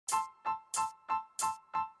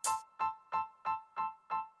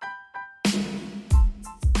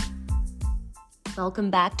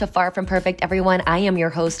Welcome back to Far From Perfect, everyone. I am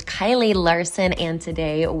your host, Kylie Larson, and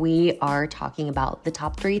today we are talking about the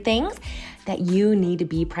top 3 things that you need to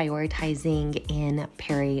be prioritizing in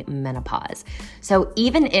perimenopause. So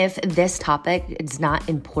even if this topic is not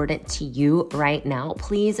important to you right now,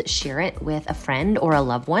 please share it with a friend or a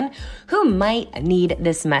loved one who might need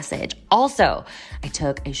this message. Also, I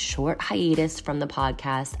took a short hiatus from the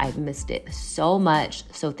podcast. I've missed it so much.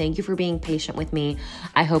 So thank you for being patient with me.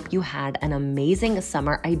 I hope you had an amazing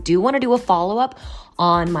summer. I do want to do a follow-up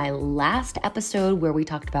on my last episode where we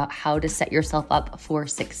talked about how to set yourself up for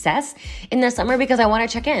success in the summer because I want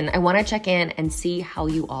to check in. I want to check in and see how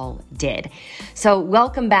you all did. So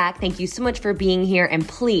welcome back. Thank you so much for being here. And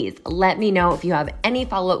please let me know if you have any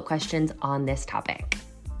follow-up questions on this topic.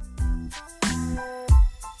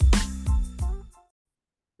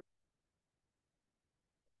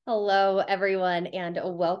 Hello, everyone, and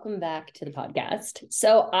welcome back to the podcast.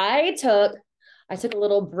 So I took a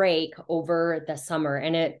little break over the summer,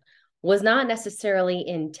 and it was not necessarily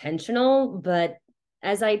intentional, but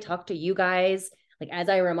as I talk to you guys, as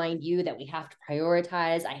I remind you that we have to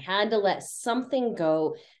prioritize, I had to let something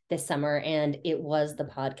go this summer, and it was the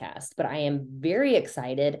podcast. But I am very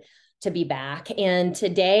excited to be back. And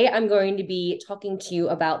today I'm going to be talking to you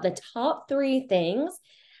about the top 3 things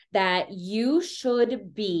that you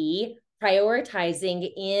should be prioritizing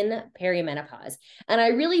in perimenopause. And I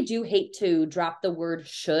really do hate to drop the word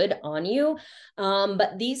should on you,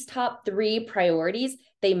 but these top 3 priorities,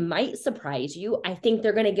 they might surprise you. I think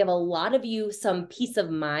they're going to give a lot of you some peace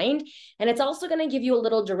of mind. And it's also going to give you a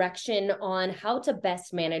little direction on how to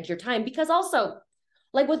best manage your time. Because also,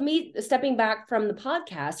 like with me stepping back from the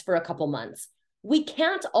podcast for a couple months, we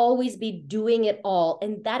can't always be doing it all,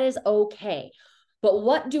 and that is okay. But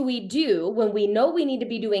what do we do when we know we need to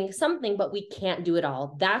be doing something, but we can't do it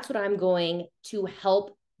all? That's what I'm going to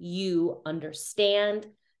help you understand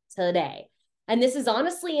today. And this is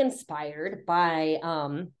honestly inspired by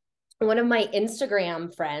one of my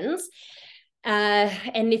Instagram friends.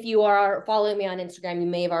 And if you are following me on Instagram, you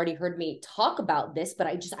may have already heard me talk about this, but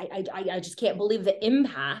I just can't believe the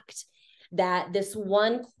impact that this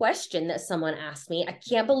one question that someone asked me, I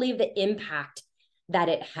can't believe the impact that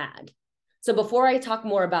it had. So before I talk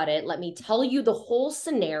more about it, let me tell you the whole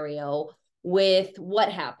scenario with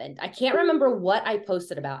what happened. I can't remember what I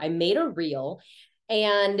posted about. I made a reel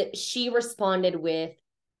and she responded with,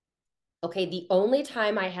 okay, the only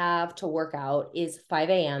time I have to work out is 5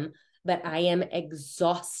 a.m., but I am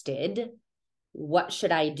exhausted. What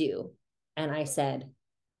should I do? And I said,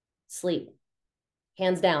 sleep.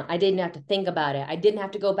 Hands down. I didn't have to think about it. I didn't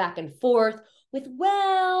have to go back and forth with,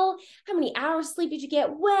 well, how many hours sleep did you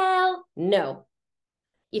get? Well, no.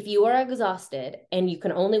 If you are exhausted and you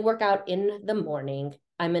can only work out in the morning,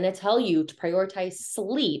 I'm going to tell you to prioritize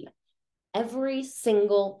sleep every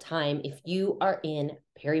single time if you are in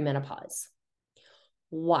perimenopause.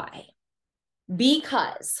 Why?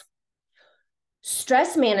 Because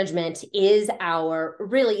stress management is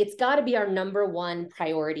it's got to be our number 1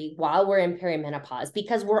 priority while we're in perimenopause,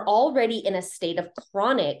 because we're already in a state of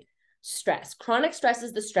chronic stress. Chronic stress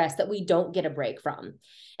is the stress that we don't get a break from.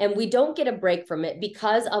 And we don't get a break from it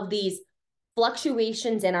because of these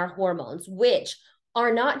fluctuations in our hormones, which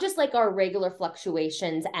are not just like our regular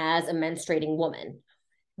fluctuations as a menstruating woman.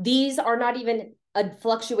 These are not even a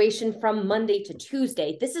fluctuation from Monday to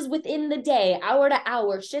Tuesday. This is within the day, hour to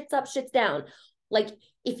hour, shits up, shits down. Like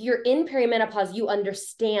if you're in perimenopause, you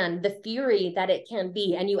understand the fury that it can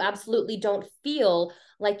be, and you absolutely don't feel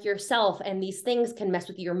like yourself. And these things can mess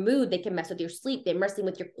with your mood. They can mess with your sleep. They're messing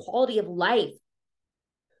with your quality of life.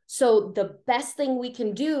 So the best thing we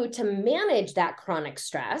can do to manage that chronic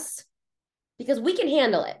stress, because we can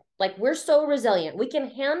handle it. Like we're so resilient. We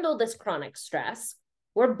can handle this chronic stress.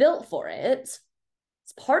 We're built for it.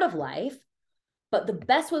 It's part of life. But the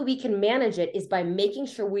best way we can manage it is by making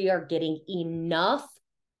sure we are getting enough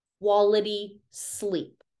quality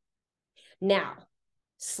sleep. Now,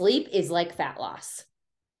 sleep is like fat loss.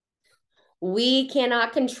 We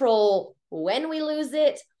cannot control when we lose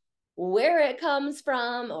it, where it comes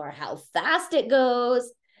from, or how fast it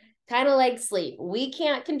goes. Kind of like sleep. We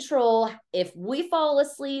can't control if we fall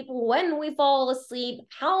asleep, when we fall asleep,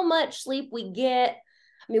 how much sleep we get.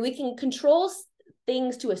 I mean, we can control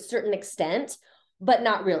things to a certain extent, but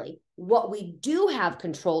not really. What we do have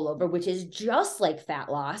control over, which is just like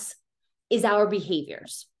fat loss, is our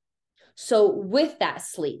behaviors. So with that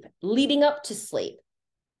sleep, leading up to sleep,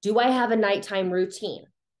 do I have a nighttime routine?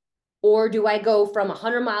 Or do I go from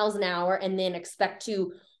 100 miles an hour and then expect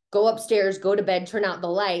to go upstairs, go to bed, turn out the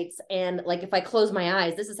lights, and like if I close my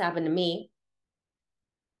eyes, this has happened to me,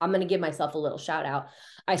 I'm going to give myself a little shout out.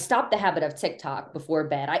 I stopped the habit of TikTok before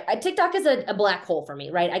bed. TikTok is a black hole for me,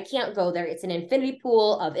 right? I can't go there. It's an infinity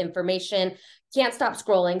pool of information. Can't stop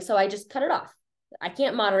scrolling. So I just cut it off. I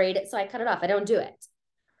can't moderate it. So I cut it off. I don't do it.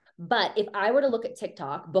 But if I were to look at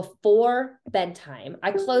TikTok before bedtime,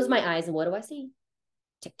 I close my eyes and what do I see?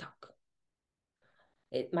 TikTok.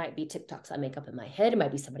 It might be TikToks I make up in my head. It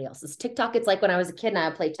might be somebody else's TikTok. It's like when I was a kid and I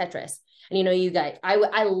would play Tetris. And you guys,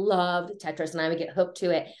 I loved Tetris and I would get hooked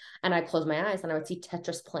to it. And I'd close my eyes and I would see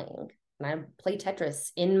Tetris playing. And I would play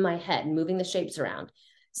Tetris in my head, moving the shapes around.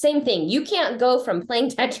 Same thing. You can't go from playing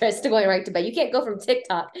Tetris to going right to bed. You can't go from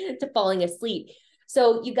TikTok to falling asleep.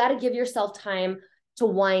 So you got to give yourself time to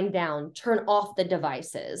wind down, turn off the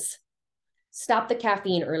devices. Stop the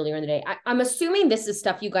caffeine earlier in the day. I'm assuming this is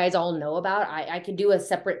stuff you guys all know about. I could do a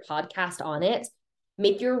separate podcast on it.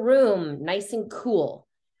 Make your room nice and cool.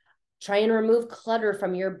 Try and remove clutter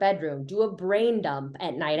from your bedroom. Do a brain dump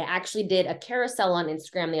at night. I actually did a carousel on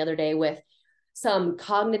Instagram the other day with some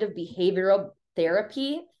cognitive behavioral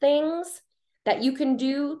therapy things that you can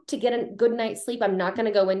do to get a good night's sleep. I'm not going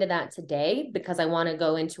to go into that today because I want to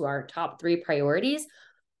go into our top 3 priorities.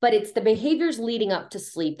 But it's the behaviors leading up to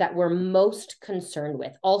sleep that we're most concerned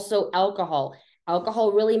with. Also, alcohol.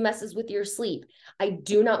 Alcohol really messes with your sleep. I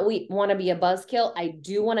do not want to be a buzzkill. I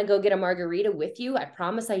do want to go get a margarita with you. I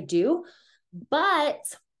promise I do. But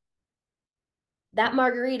that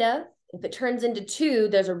margarita, if it turns into 2,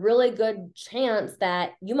 there's a really good chance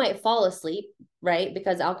that you might fall asleep, right?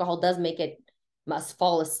 Because alcohol does make it must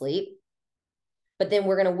fall asleep. But then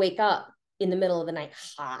we're going to wake up in the middle of the night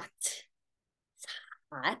hot.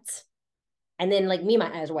 And then like me,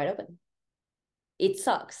 my eyes are wide open. It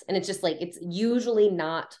sucks. And it's just like, it's usually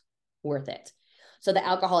not worth it. So the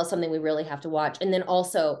alcohol is something we really have to watch. And then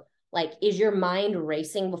also like, is your mind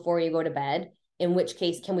racing before you go to bed? In which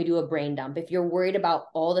case, can we do a brain dump? If you're worried about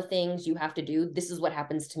all the things you have to do, this is what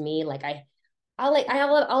happens to me. Like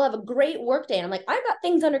I'll have a great work day and I'm like, I've got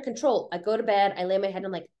things under control. I go to bed, I lay my head and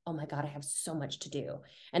I'm like, oh my God, I have so much to do.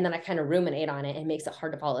 And then I kind of ruminate on it and it makes it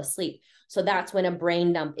hard to fall asleep. So that's when a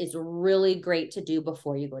brain dump is really great to do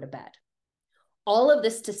before you go to bed. All of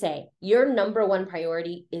this to say, your number 1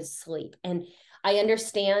 priority is sleep. And I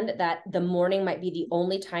understand that the morning might be the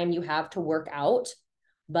only time you have to work out,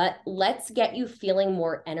 but let's get you feeling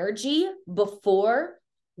more energy before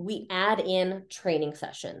we add in training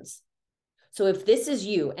sessions. So if this is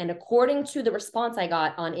you, and according to the response I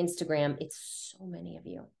got on Instagram, it's so many of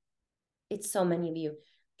you. It's so many of you.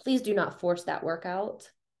 Please do not force that workout.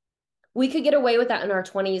 We could get away with that in our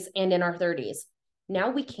 20s and in our 30s. Now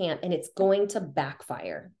we can't, and it's going to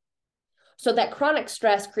backfire. So that chronic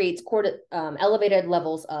stress creates elevated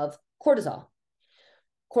levels of cortisol.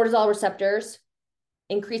 Cortisol receptors,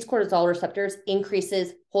 increased cortisol receptors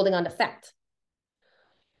increases holding on to fat.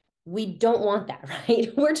 We don't want that,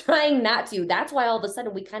 right? We're trying not to. That's why all of a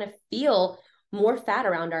sudden we kind of feel more fat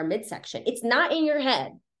around our midsection. It's not in your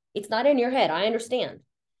head. It's not in your head. I understand.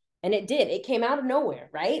 And it did. It came out of nowhere,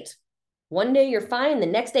 right? One day you're fine. The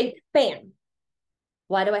next day, bam.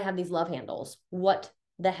 Why do I have these love handles? What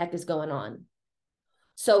the heck is going on?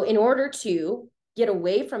 So in order to get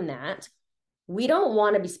away from that, we don't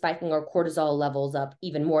want to be spiking our cortisol levels up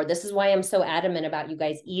even more. This is why I'm so adamant about you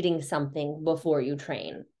guys eating something before you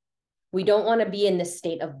train. We don't want to be in this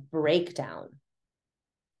state of breakdown.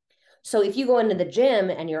 So if you go into the gym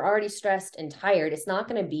and you're already stressed and tired, it's not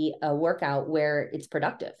going to be a workout where it's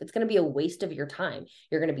productive. It's going to be a waste of your time.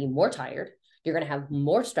 You're going to be more tired. You're going to have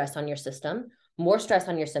more stress on your system. More stress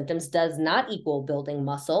on your symptoms does not equal building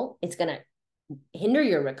muscle. It's going to hinder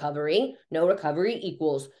your recovery. No recovery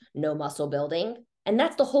equals no muscle building. And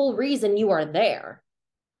that's the whole reason you are there.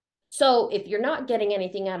 So if you're not getting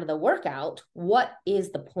anything out of the workout, what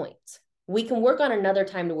is the point? We can work on another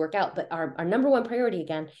time to work out, but our number 1 priority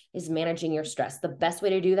again is managing your stress. The best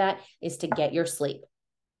way to do that is to get your sleep.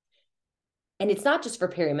 And it's not just for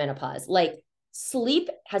perimenopause. Like sleep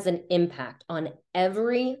has an impact on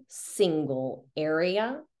every single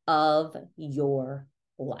area of your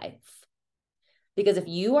life. Because if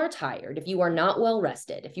you are tired, if you are not well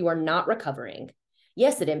rested, if you are not recovering,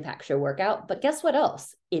 yes, it impacts your workout, but guess what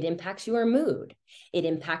else? It impacts your mood. It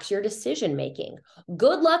impacts your decision-making.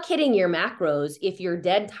 Good luck hitting your macros if you're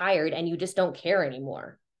dead tired and you just don't care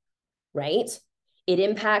anymore, right? It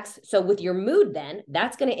impacts, so with your mood then,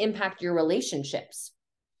 that's going to impact your relationships.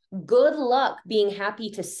 Good luck being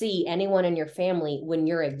happy to see anyone in your family when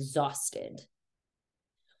you're exhausted.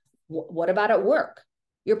 What about at work?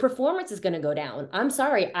 Your performance is going to go down. I'm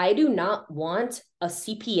sorry, I do not want a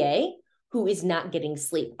CPA who is not getting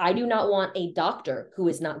sleep. I do not want a doctor who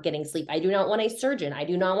is not getting sleep. I do not want a surgeon. I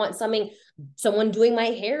do not want someone doing my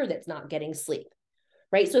hair that's not getting sleep,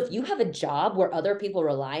 right? So if you have a job where other people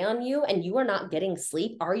rely on you and you are not getting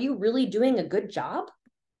sleep, are you really doing a good job?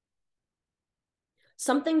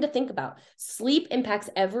 Something to think about. Sleep impacts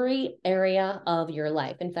every area of your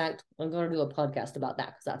life. In fact, I'm going to do a podcast about that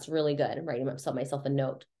because that's really good. I'm writing myself a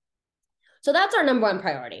note. So that's our number one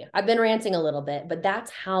priority. I've been ranting a little bit, but that's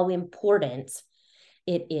how important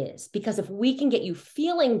it is. Because if we can get you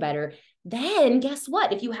feeling better, then guess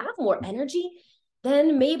what? If you have more energy,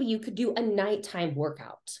 then maybe you could do a nighttime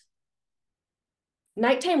workout.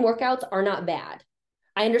 Nighttime workouts are not bad.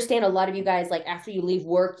 I understand a lot of you guys, like after you leave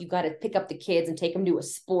work, you got to pick up the kids and take them to a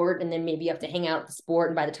sport. And then maybe you have to hang out at the sport.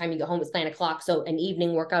 And by the time you get home, it's 9 o'clock. So an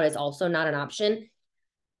evening workout is also not an option,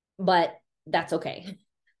 but that's okay.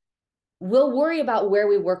 We'll worry about where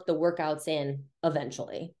we work the workouts in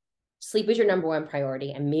eventually. Sleep is your number one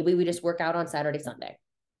priority. And maybe we just work out on Saturday, Sunday.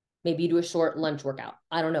 Maybe you do a short lunch workout.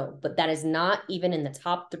 I don't know, but that is not even in the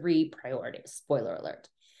top 3 priorities. Spoiler alert.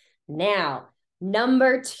 Now,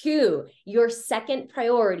 number 2, your second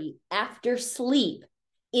priority after sleep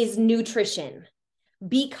is nutrition,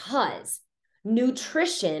 because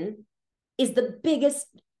nutrition is the biggest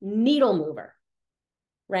needle mover,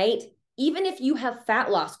 right? Even if you have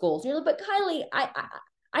fat loss goals, you're like, but Kylie,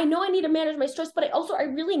 I know I need to manage my stress, but I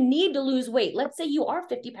really need to lose weight. Let's say you are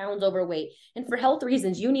 50 pounds overweight and for health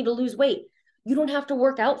reasons, you need to lose weight. You don't have to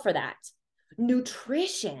work out for that.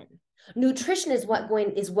 Nutrition is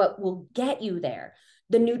what will get you there.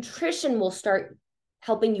 The nutrition will start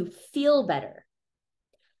helping you feel better.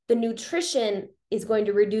 The nutrition is going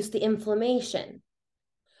to reduce the inflammation.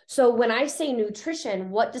 So when I say nutrition,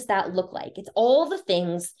 what does that look like? It's all the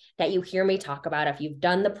things that you hear me talk about. If you've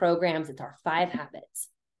done the programs, it's our 5 habits.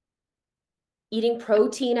 Eating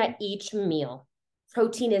protein at each meal.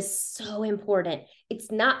 Protein is so important.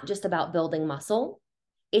 It's not just about building muscle.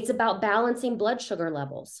 It's about balancing blood sugar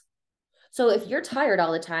levels. So if you're tired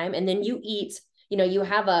all the time and then you eat, you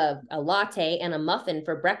have a latte and a muffin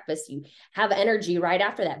for breakfast, you have energy right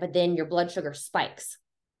after that, but then your blood sugar spikes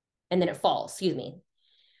and then it falls,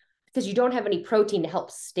 because you don't have any protein to help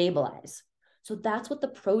stabilize. So that's what the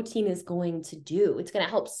protein is going to do. It's going to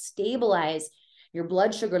help stabilize your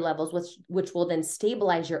blood sugar levels, which will then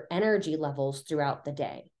stabilize your energy levels throughout the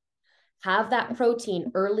day. Have that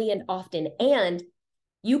protein early and often, and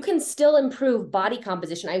you can still improve body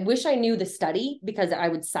composition. I wish I knew the study because I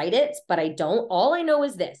would cite it, but I don't. All I know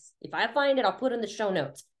is this. If I find it, I'll put in the show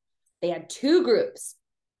notes. They had 2 groups.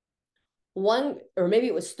 One, or maybe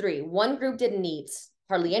it was 3. One group didn't eat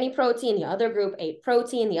hardly any protein. The other group ate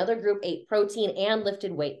protein. The other group ate protein and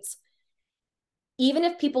lifted weights. Even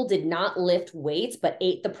if people did not lift weights but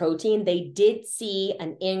ate the protein, they did see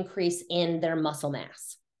an increase in their muscle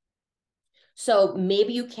mass. So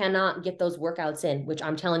maybe you cannot get those workouts in, which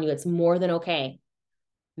I'm telling you, it's more than okay.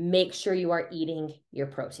 Make sure you are eating your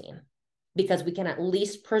protein, because we can at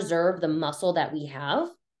least preserve the muscle that we have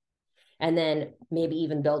and then maybe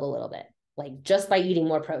even build a little bit, like just by eating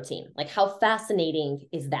more protein. Like, how fascinating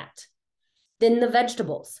is that? Then the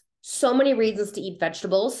vegetables. So many reasons to eat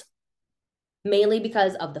vegetables, mainly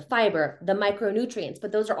because of the fiber, the micronutrients,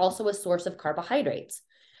 but those are also a source of carbohydrates.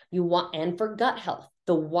 And for gut health,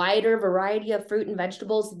 the wider variety of fruit and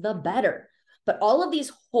vegetables, the better. But all of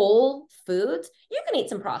these whole foods, you can eat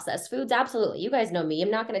some processed foods, absolutely. You guys know me.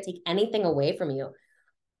 I'm not going to take anything away from you.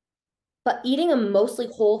 But eating a mostly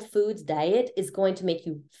whole foods diet is going to make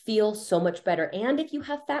you feel so much better. And if you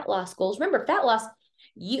have fat loss goals, remember, fat loss,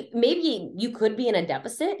 maybe you could be in a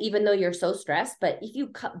deficit even though you're so stressed. But if you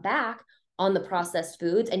cut back on the processed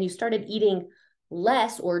foods and you started eating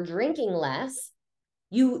less or drinking less,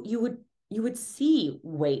 you would see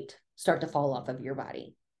weight start to fall off of your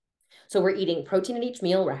body. So we're eating protein at each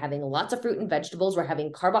meal. We're having lots of fruit and vegetables. We're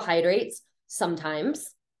having carbohydrates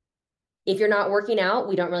sometimes. If you're not working out,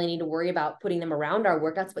 we don't really need to worry about putting them around our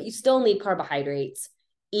workouts, but you still need carbohydrates,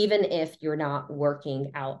 even if you're not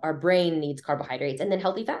working out. Our brain needs carbohydrates. And then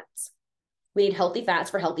healthy fats. We need healthy fats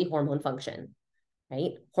for healthy hormone function,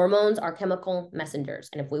 right? Hormones are chemical messengers.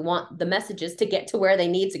 And if we want the messages to get to where they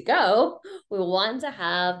need to go, we want to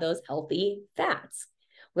have those healthy fats.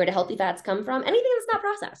 Where do healthy fats come from? Anything that's not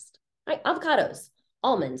processed, right? Avocados,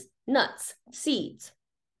 almonds, nuts, seeds,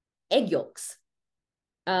 egg yolks.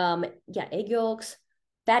 Egg yolks,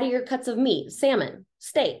 fattier cuts of meat, salmon,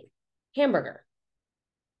 steak, hamburger.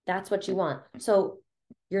 That's what you want. So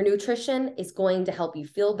your nutrition is going to help you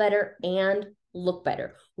feel better and look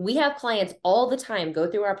better. We have clients all the time go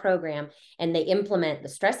through our program and they implement the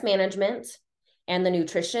stress management and the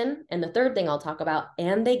nutrition. And the third thing I'll talk about,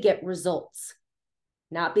 and they get results,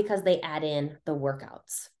 not because they add in the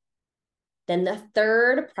workouts. Then the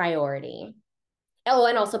third priority, oh,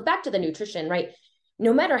 and also back to the nutrition, right?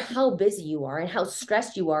 No matter how busy you are and how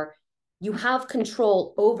stressed you are, you have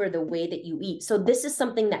control over the way that you eat. So this is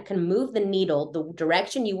something that can move the needle the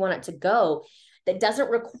direction you want it to go, that doesn't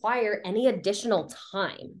require any additional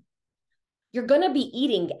time. You're going to be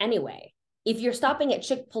eating anyway. If you're stopping at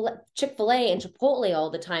Chick-fil-A and Chipotle all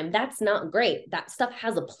the time, that's not great. That stuff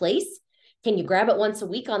has a place. Can you grab it once a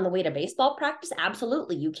week on the way to baseball practice?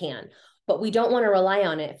 Absolutely, you can. But we don't want to rely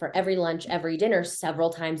on it for every lunch, every dinner, several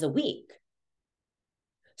times a week.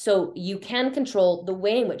 So you can control the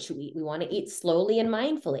way in which you eat. We want to eat slowly and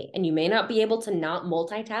mindfully. And you may not be able to not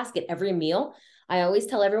multitask at every meal. I always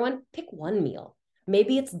tell everyone, pick one meal.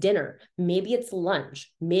 Maybe it's dinner, maybe it's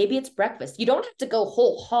lunch, maybe it's breakfast. You don't have to go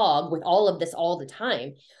whole hog with all of this all the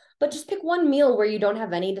time, but just pick one meal where you don't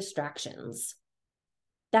have any distractions.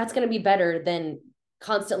 That's going to be better than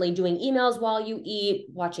constantly doing emails while you eat,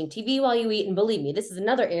 watching TV while you eat. And believe me, this is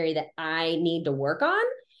another area that I need to work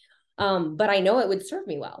on, but I know it would serve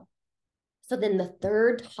me well. So then the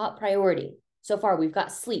third top priority, so far we've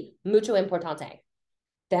got sleep, mucho importante.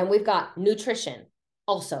 Then we've got nutrition.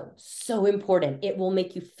 Also, so important. It will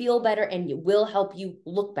make you feel better and it will help you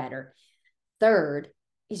look better. Third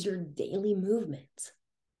is your daily movement.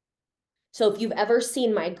 So if you've ever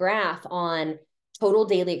seen my graph on total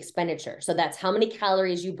daily expenditure, so that's how many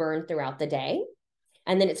calories you burn throughout the day.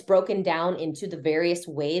 And then it's broken down into the various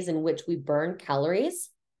ways in which we burn calories.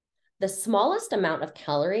 The smallest amount of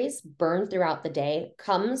calories burned throughout the day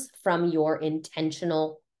comes from your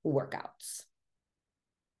intentional workouts.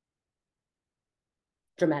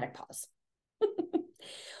 Dramatic pause.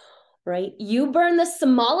 Right? You burn the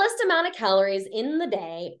smallest amount of calories in the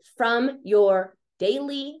day from your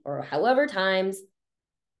daily or however times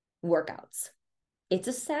workouts. It's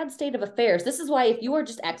a sad state of affairs. This is why if you are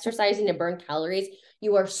just exercising to burn calories,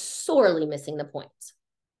 you are sorely missing the point.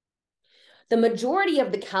 The majority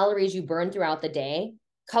of the calories you burn throughout the day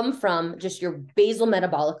come from just your basal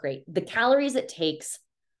metabolic rate, the calories it takes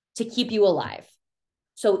to keep you alive.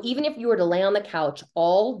 So even if you were to lay on the couch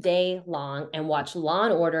all day long and watch Law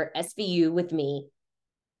and Order SVU with me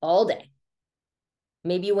all day,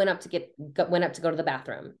 maybe you went up to go to the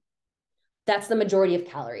bathroom. That's the majority of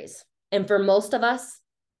calories. And for most of us,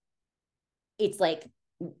 it's like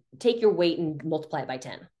take your weight and multiply it by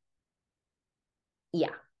 10.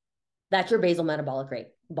 Yeah, that's your basal metabolic rate,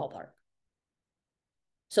 ballpark.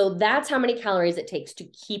 So that's how many calories it takes to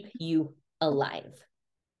keep you alive.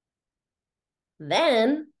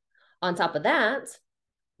 Then, on top of that,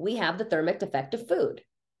 we have the thermic effect of food.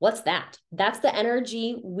 What's that? That's the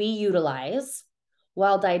energy we utilize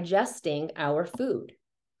while digesting our food.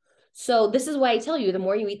 So this is why I tell you, the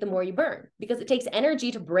more you eat, the more you burn, because it takes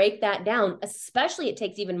energy to break that down. Especially it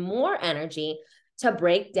takes even more energy to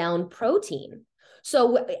break down protein.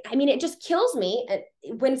 So, I mean, it just kills me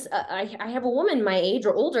when I have a woman my age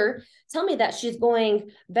or older tell me that she's going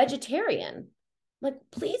vegetarian. Like,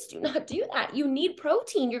 please do not do that. You need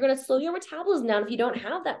protein. You're going to slow your metabolism down if you don't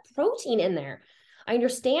have that protein in there. I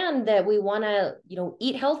understand that we want to,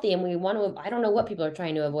 eat healthy and we want to, I don't know what people are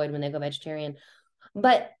trying to avoid when they go vegetarian,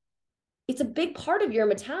 but it's a big part of your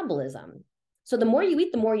metabolism. So the more you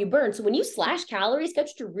eat, the more you burn. So when you slash calories,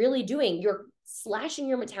 that's what you're really doing. You're slashing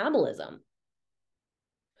your metabolism.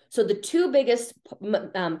 So the two biggest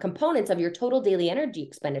components of your total daily energy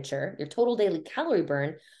expenditure, your total daily calorie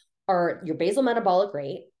burn, are your basal metabolic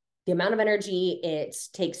rate, the amount of energy it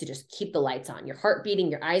takes to just keep the lights on, your heart beating,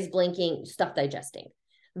 your eyes blinking, stuff digesting.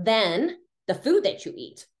 Then the food that you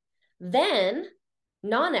eat. Then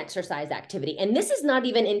non-exercise activity. And this is not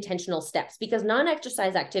even intentional steps, because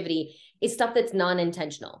non-exercise activity is stuff that's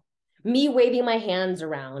non-intentional. Me waving my hands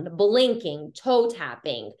around, blinking, toe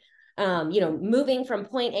tapping, moving from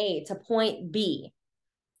point A to point B,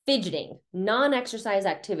 fidgeting, non-exercise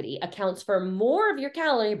activity accounts for more of your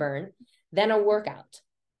calorie burn than a workout.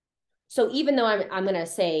 So even though I'm going to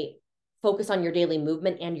say focus on your daily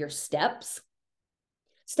movement and your steps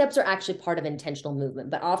are actually part of intentional movement,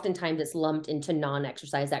 but oftentimes it's lumped into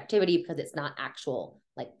non-exercise activity because it's not actual,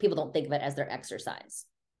 like people don't think of it as their exercise.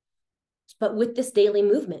 But with this daily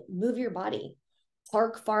movement, move your body,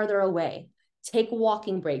 park farther away, take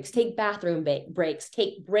walking breaks, take bathroom breaks,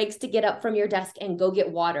 take breaks to get up from your desk and go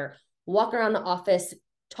get water, walk around the office,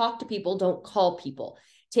 talk to people, don't call people,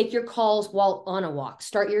 take your calls while on a walk,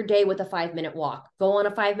 start your day with a 5-minute walk, go on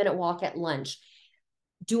a 5-minute walk at lunch,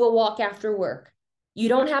 do a walk after work. You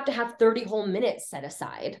don't have to have 30 whole minutes set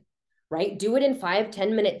aside, right? Do it in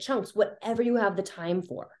 5-10 minute chunks, whatever you have the time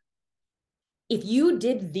for. If you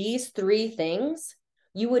did these 3 things,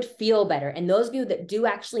 you would feel better. And those of you that do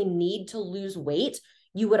actually need to lose weight,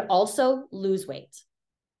 you would also lose weight,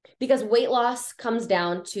 because weight loss comes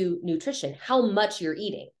down to nutrition, how much you're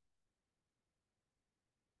eating.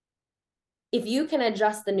 If you can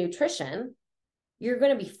adjust the nutrition, you're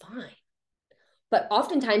going to be fine. But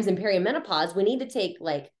oftentimes in perimenopause, we need to take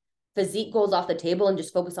like physique goals off the table and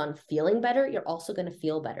just focus on feeling better. You're also going to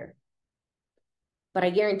feel better. But I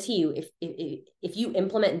guarantee you, if you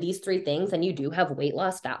implement these 3 things and you do have weight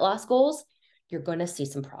loss, fat loss goals, you're going to see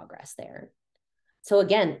some progress there. So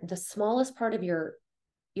again, the smallest part of your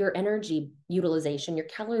energy utilization, your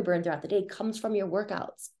calorie burn throughout the day comes from your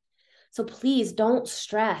workouts. So please don't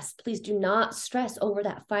stress. Please do not stress over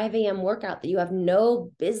that 5 a.m. workout that you have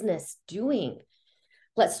no business doing.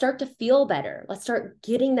 Let's start to feel better. Let's start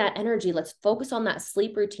getting that energy. Let's focus on that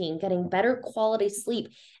sleep routine, getting better quality sleep.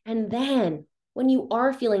 And then when you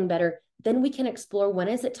are feeling better, then we can explore when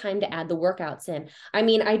is it time to add the workouts in. I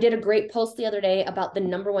mean, I did a great post the other day about the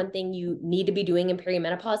number 1 thing you need to be doing in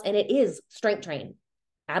perimenopause, and it is strength train.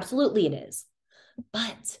 Absolutely it is.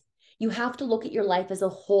 But you have to look at your life as a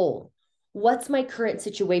whole. What's my current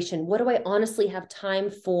situation? What do I honestly have time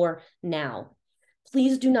for now?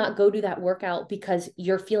 Please do not go do that workout because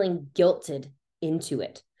you're feeling guilted into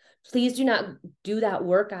it. Please do not do that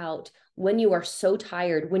workout when you are so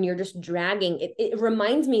tired, when you're just dragging. It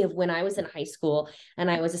reminds me of when I was in high school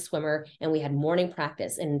and I was a swimmer and we had morning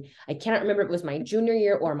practice. And I cannot remember if it was my junior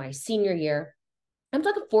year or my senior year. I'm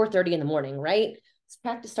talking 4:30 in the morning, right?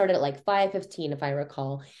 Practice started at like 5:15, if I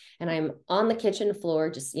recall. And I'm on the kitchen floor,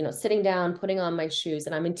 just, sitting down, putting on my shoes,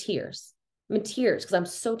 and I'm in tears. I'm in tears because I'm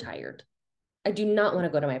so tired. I do not want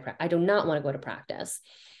to go to I do not want to go to practice.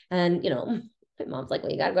 And, my mom's like,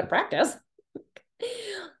 well, you got to go to practice.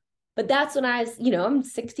 But that's when I was, I'm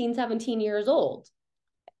 16, 17 years old.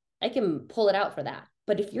 I can pull it out for that.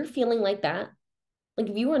 But if you're feeling like that, like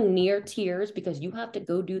if you are near tears because you have to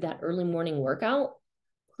go do that early morning workout,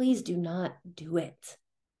 please do not do it.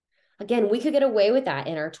 Again, we could get away with that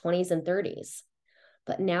in our 20s and 30s,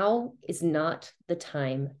 but now is not the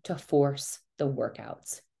time to force the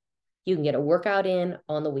workouts. You can get a workout in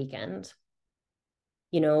on the weekend.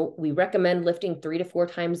 We recommend lifting 3 to 4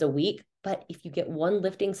 times a week, but if you get 1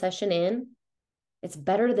 lifting session in, it's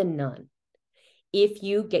better than none. If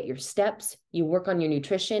you get your steps, you work on your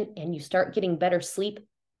nutrition, and you start getting better sleep,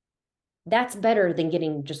 that's better than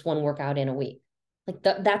getting just 1 workout in a week. Like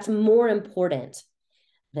that's more important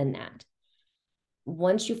than that.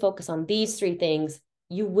 Once you focus on these 3 things,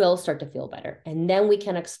 you will start to feel better. And then we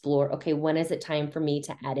can explore, okay, when is it time for me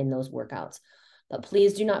to add in those workouts? But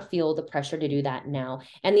please do not feel the pressure to do that now.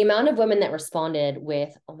 And the amount of women that responded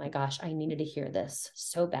with, oh my gosh, I needed to hear this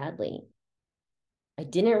so badly. I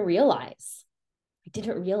didn't realize.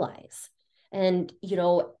 And,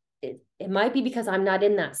 it might be because I'm not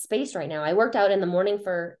in that space right now. I worked out in the morning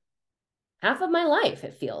for half of my life,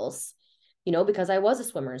 it feels, because I was a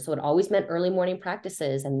swimmer. So it always meant early morning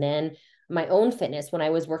practices. And then my own fitness, when I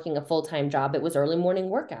was working a full-time job, it was early morning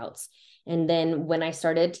workouts. And then when I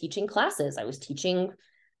started teaching classes, I was teaching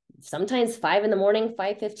sometimes 5 in the morning,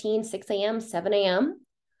 5:15, 6 a.m., 7 a.m.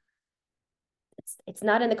 It's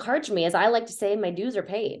not in the cards for me. As I like to say, my dues are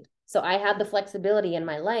paid. So I have the flexibility in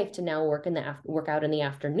my life to now work out in the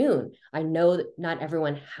afternoon. I know that not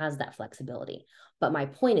everyone has that flexibility. But my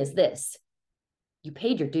point is this: you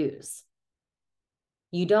paid your dues.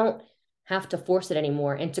 You don't have to force it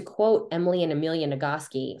anymore. And to quote Emily and Amelia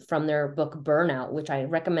Nagoski from their book Burnout, which I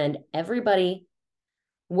recommend everybody,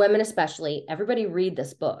 women especially, everybody read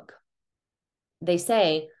this book. They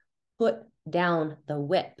say, put down the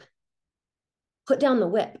whip. Put down the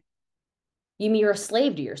whip. You mean you're a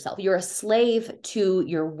slave to yourself. You're a slave to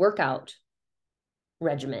your workout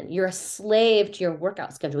regimen. You're a slave to your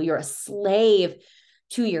workout schedule. You're a slave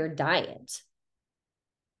to your diet.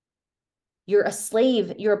 You're a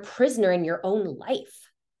slave. You're a prisoner in your own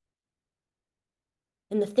life.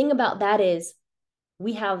 And the thing about that is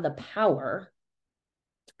we have the power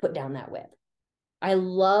to put down that whip. I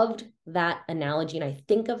loved that analogy, and I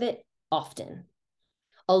think of it often.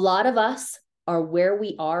 A lot of us are where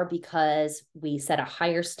we are because we set a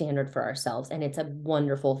higher standard for ourselves, and it's a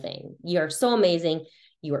wonderful thing. You are so amazing.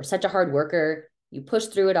 You are such a hard worker. You push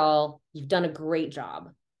through it all. You've done a great job.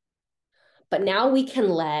 But now we can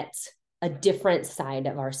let a different side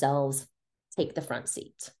of ourselves take the front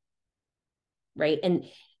seat, right? And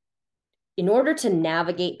in order to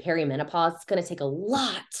navigate perimenopause, it's going to take a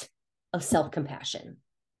lot of self-compassion.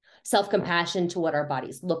 Self-compassion to what our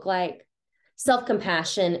bodies look like.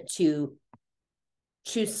 Self-compassion to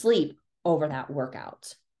choose sleep over that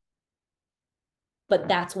workout. but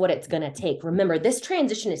that's what it's going to take. Remember, this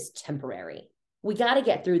transition is temporary. We got to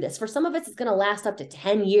get through this. For some of us, it's going to last up to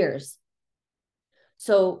 10 years.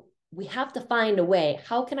 So we have to find a way.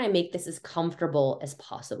 How can I make this as comfortable as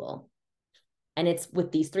possible? And it's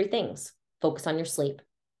with these 3 things. Focus on your sleep,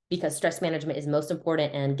 because stress management is most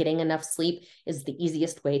important, and getting enough sleep is the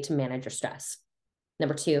easiest way to manage your stress.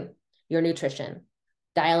 Number 2, your nutrition.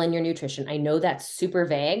 Dial in your nutrition. I know that's super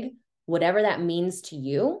vague. Whatever that means to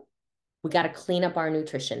you, we got to clean up our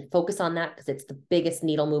nutrition. Focus on that, because it's the biggest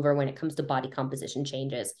needle mover when it comes to body composition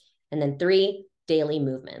changes. And then 3, daily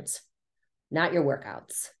movements, not your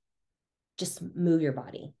workouts. Just move your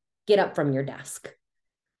body. Get up from your desk.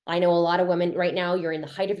 I know a lot of women right now, you're in the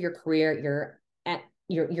height of your career.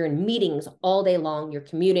 You're in meetings all day long. You're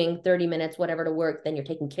commuting 30 minutes, whatever, to work. Then you're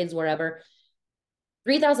taking kids wherever.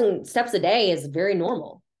 3,000 steps a day is very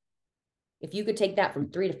normal. If you could take that from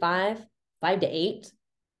 3 to 5, 5 to 8,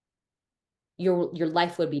 your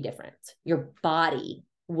life would be different. Your body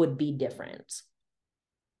would be different.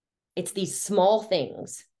 It's these small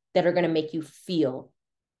things that are going to make you feel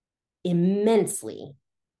immensely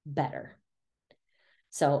better.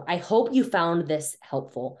 So I hope you found this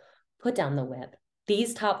helpful. Put down the whip.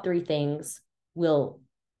 These top 3 things will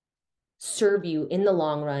serve you in the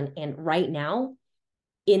long run. And right now,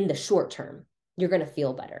 in the short term, you're going to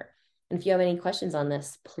feel better. And if you have any questions on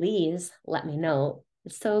this, please let me know.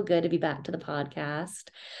 It's so good to be back to the podcast.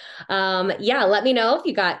 Let me know if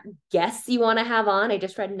you got guests you want to have on. I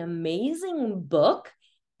just read an amazing book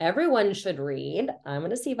everyone should read. I'm going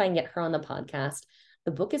to see if I can get her on the podcast.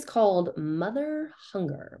 The book is called Mother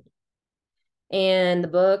Hunger. And the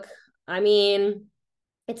book,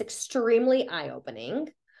 it's extremely eye-opening.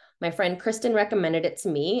 My friend Kristen recommended it to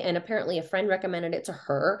me, and apparently a friend recommended it to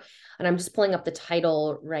her. And I'm just pulling up the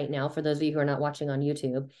title right now for those of you who are not watching on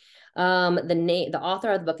YouTube. The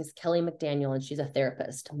author of the book is Kelly McDaniel, and she's a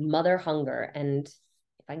therapist. Mother Hunger. And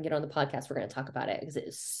if I can get on the podcast, we're going to talk about it, because it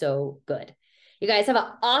is so good. You guys have an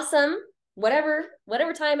awesome, whatever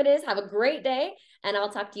time it is, have a great day, and I'll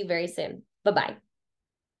talk to you very soon. Bye-bye.